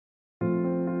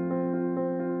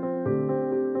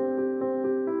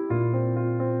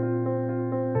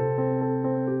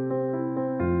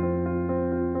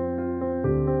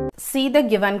See the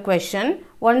given question.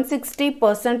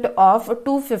 160% of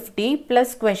 250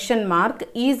 plus question mark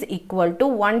is equal to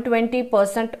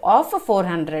 120% of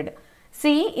 400.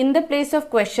 See, in the place of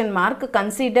question mark,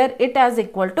 consider it as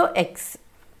equal to x.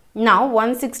 Now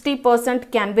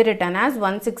 160% can be written as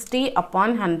 160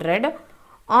 upon 100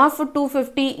 of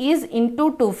 250 is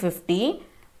into 250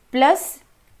 plus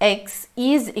x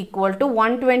is equal to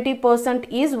 120%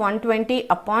 is 120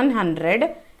 upon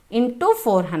 100 into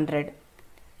 400.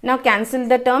 Now cancel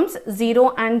the terms.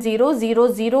 0 and 0,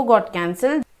 0, 0 got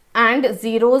cancelled and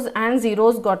zeros and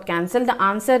zeros got cancelled. The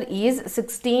answer is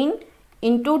 16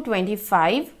 into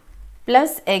 25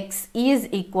 plus x is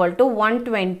equal to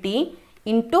 120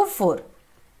 into 4.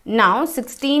 Now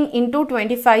 16 into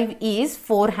 25 is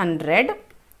 400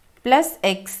 plus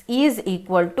x is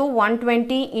equal to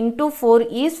 120 into 4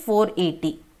 is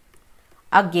 480.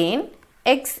 Again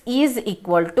x is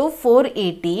equal to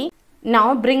 480.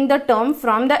 Now bring the term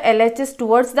from the LHS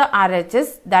towards the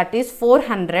RHS, that is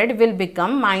 400 will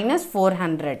become minus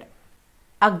 400.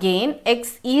 Again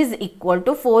x is equal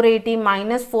to 480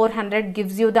 minus 400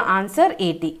 gives you the answer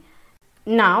 80.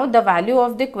 Now the value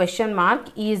of the question mark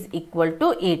is equal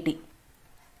to 80.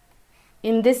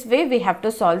 In this way we have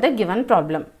to solve the given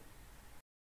problem.